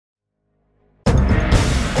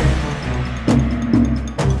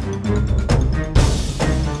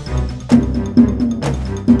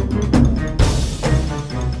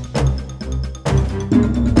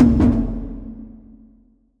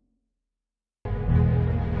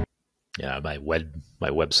Yeah, my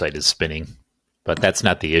website is spinning, but that's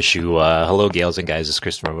not the issue. Hello, gals and guys. It's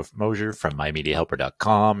Christopher Mosier from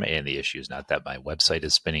MyMediaHelper.com, and the issue is not that my website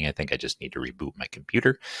is spinning. I think I just need to reboot my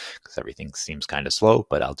computer because everything seems kind of slow,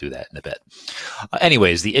 but I'll do that in a bit.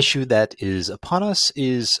 Anyways, the issue that is upon us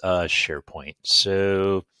is SharePoint.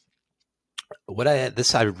 So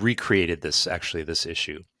I recreated this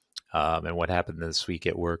issue. And what happened this week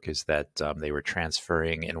at work is that they were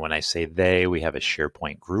transferring. And when I say they, we have a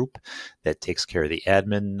SharePoint group that takes care of the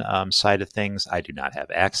admin side of things. I do not have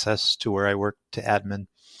access to where I work to admin,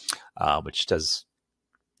 which does,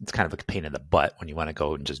 it's kind of a pain in the butt when you want to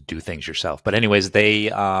go and just do things yourself. But anyways,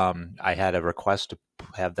 I had a request to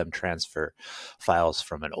have them transfer files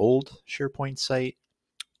from an old SharePoint site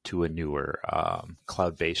to a newer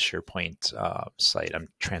cloud-based SharePoint site. I'm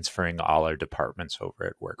transferring all our departments over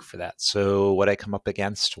at work for that. So what I come up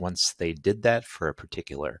against once they did that for a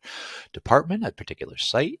particular department, a particular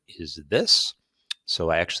site, is this. So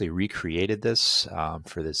I actually recreated this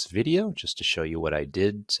for this video just to show you what I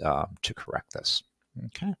did to correct this.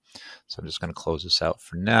 Okay, so I'm just going to close this out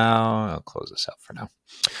for now. I'll close this out for now.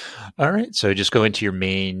 All right, so just go into your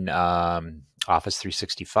main Office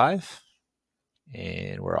 365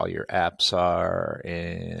 and where all your apps are,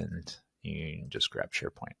 and you can just grab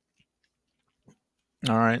SharePoint.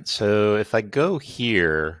 All right, so if I go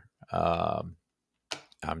here, I'm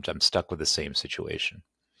stuck with the same situation.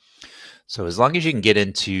 So as long as you can get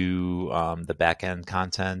into the backend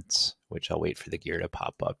content, which I'll wait for the gear to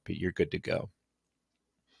pop up, but you're good to go.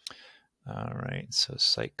 All right, so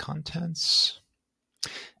site contents.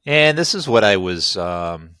 And this is what I was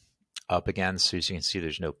up against. So as you can see,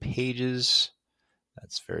 there's no pages.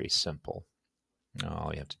 That's very simple.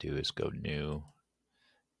 All you have to do is go new,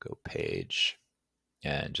 go page,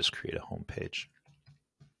 and just create a home page.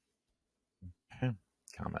 Okay.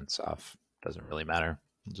 Comments off. Doesn't really matter.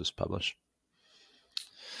 We'll just publish.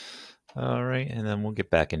 All right, and then we'll get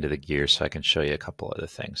back into the gear so I can show you a couple other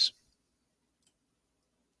things.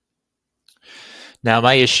 Now,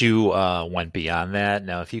 my issue went beyond that.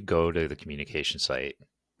 Now, if you go to the communication site,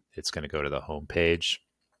 it's going to go to the home page.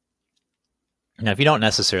 Now, if you don't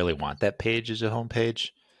necessarily want that page as a home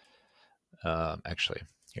page, actually,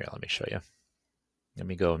 here, let me show you. Let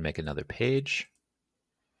me go and make another page,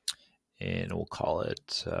 and we'll call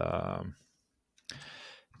it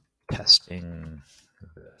testing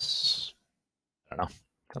this. I don't know,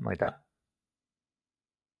 something like that.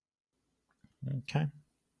 Okay,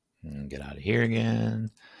 and get out of here again.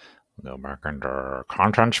 We'll go back into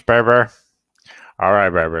contents, baby. All right,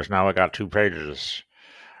 babies, now we got 2 pages.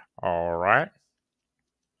 All right.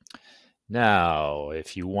 Now,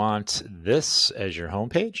 if you want this as your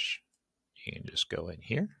homepage, you can just go in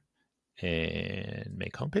here and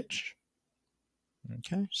make homepage.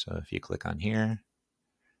 Okay, so if you click on here,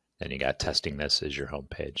 then you got testing this as your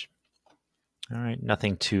homepage. All right,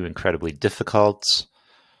 nothing too incredibly difficult.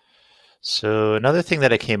 So another thing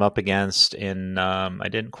that I came up against, and I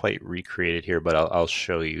didn't quite recreate it here, but I'll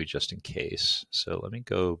show you just in case. So let me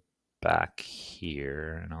go back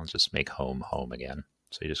here, and I'll just make home again.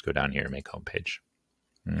 So you just go down here and make home page.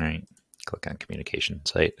 All right, click on communication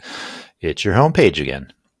site. It's your home page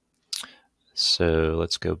again. So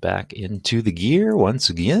let's go back into the gear once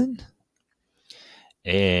again.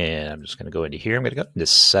 And I'm just going to go into here. I'm going to go into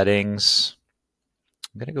settings.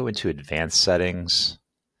 I'm going to go into advanced settings.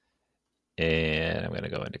 And I'm going to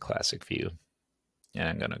go into classic view. And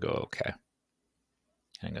I'm going to go OK. And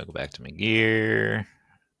I'm going to go back to my gear.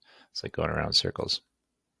 It's like going around circles.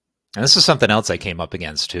 And this is something else I came up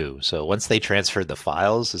against too. So once they transferred the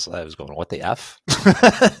files, I was going, what the F?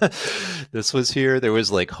 This was here. There was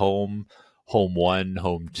like home 1,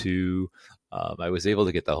 home 2. I was able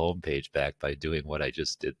to get the home page back by doing what I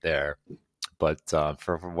just did there. But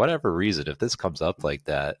for whatever reason, if this comes up like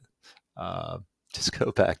that, just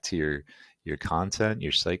go back to your content,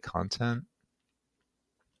 your site content,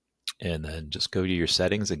 and then just go to your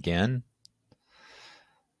settings again,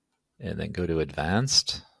 and then go to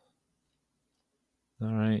advanced. All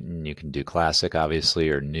right, and you can do classic, obviously,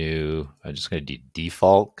 or new. I'm just going to do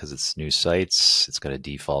default because it's new sites. It's going to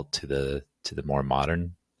default to the more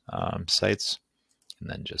modern sites, and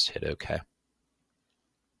then just hit OK.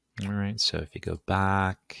 All right, so if you go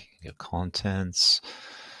back, you go contents.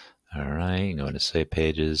 All right, you go into save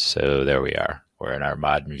pages. So there we are. We're in our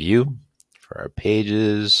modern view for our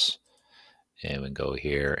pages, and we go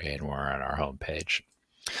here, and we're on our home page.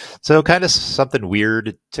 So kind of something weird.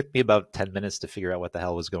 It took me about 10 minutes to figure out what the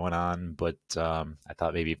hell was going on, but I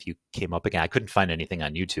thought maybe if you came up again, I couldn't find anything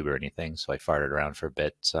on YouTube or anything, so I farted around for a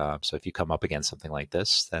bit. So if you come up against something like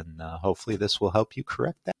this, then hopefully this will help you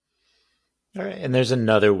correct that. All right, and there's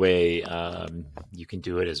another way you can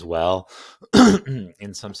do it as well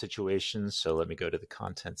in some situations. So let me go to the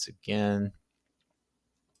contents again.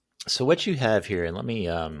 So what you have here, and let me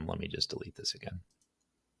just delete this again.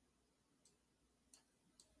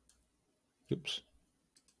 Oops.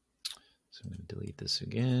 So I'm going to delete this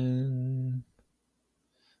again.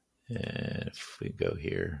 And if we go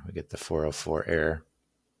here, we get the 404 error.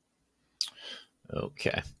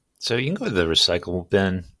 Okay, so you can go to the recyclable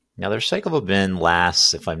bin. Now the recyclable bin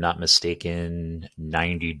lasts, if I'm not mistaken,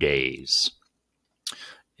 90 days.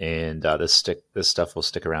 And this stuff will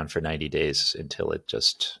stick around for 90 days until it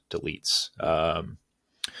just deletes.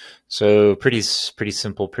 So pretty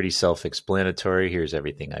simple, pretty self-explanatory. Here's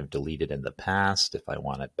everything I've deleted in the past. If I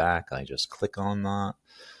want it back, I just click on that.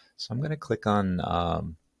 So I'm going to click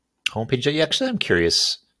on homepage. Actually, I'm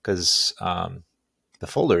curious because the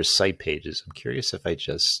folder is site pages. I'm curious if I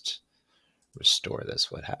just restore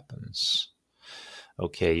this, what happens?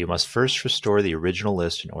 Okay, you must first restore the original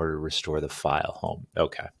list in order to restore the file home.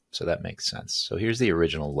 Okay, so that makes sense. So here's the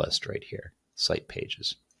original list right here, site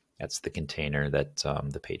pages. That's the container that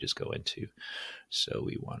the pages go into. So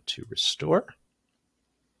we want to restore.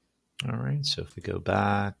 All right, so if we go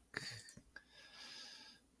back,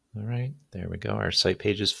 all right, there we go. Our site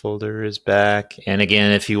pages folder is back. And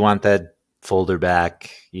again, if you want that folder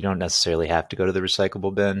back, you don't necessarily have to go to the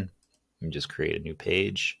recyclable bin. You can just create a new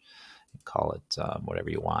page and call it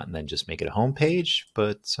whatever you want, and then just make it a home page.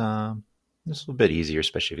 But it's a little bit easier,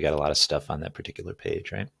 especially if you got a lot of stuff on that particular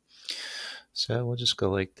page, right? So we'll just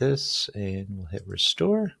go like this, and we'll hit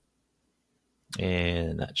restore,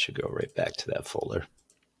 and that should go right back to that folder.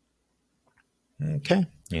 Okay,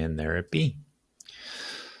 and there it be.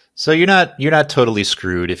 So you're not totally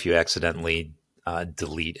screwed if you accidentally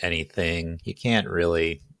delete anything. You can't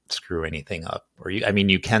really screw anything up, or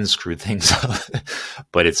you can screw things up,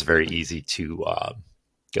 but it's very easy to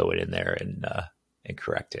go in there and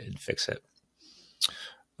correct it and fix it.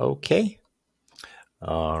 Okay.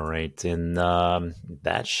 All right, and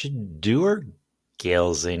that should do her,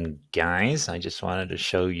 gals and guys. I just wanted to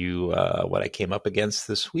show you what I came up against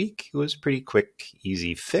this week. It was a pretty quick,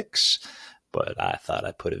 easy fix, but I thought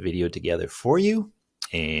I'd put a video together for you,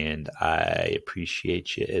 and I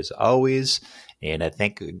appreciate you as always. And I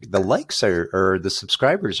think the likes or the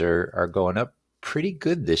subscribers are going up pretty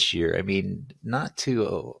good this year. I mean, not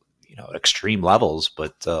to extreme levels,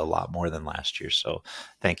 but a lot more than last year. So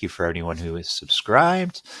thank you for anyone who is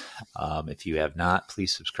subscribed. If you have not,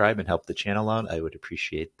 please subscribe and help the channel out. I would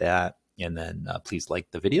appreciate that. And then please like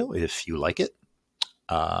the video if you like it.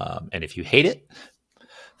 And if you hate it,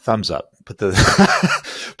 thumbs up.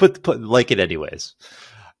 Put like it anyways.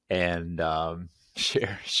 And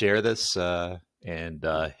share this and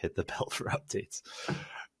hit the bell for updates.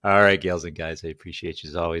 All right, gals and guys, I appreciate you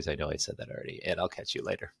as always. I know I said that already, and I'll catch you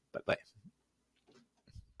later. Bye-bye.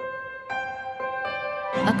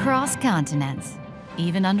 Across continents,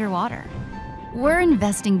 even underwater, we're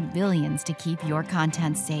investing billions to keep your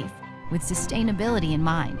content safe with sustainability in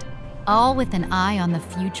mind, all with an eye on the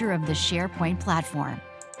future of the SharePoint platform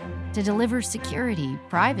to deliver security,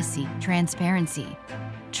 privacy, transparency,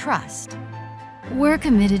 trust. We're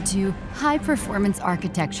committed to high-performance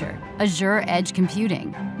architecture, Azure Edge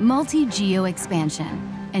computing, multi-geo expansion,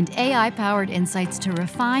 and AI-powered insights to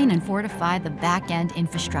refine and fortify the back-end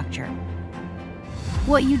infrastructure.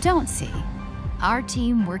 What you don't see, our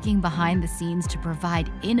team working behind the scenes to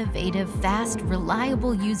provide innovative, fast,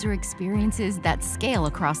 reliable user experiences that scale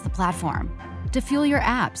across the platform to fuel your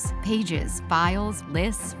apps, pages, files,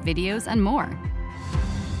 lists, videos, and more.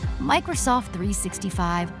 Microsoft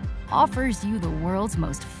 365 offers you the world's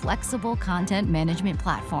most flexible content management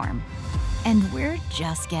platform. And we're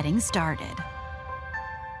just getting started.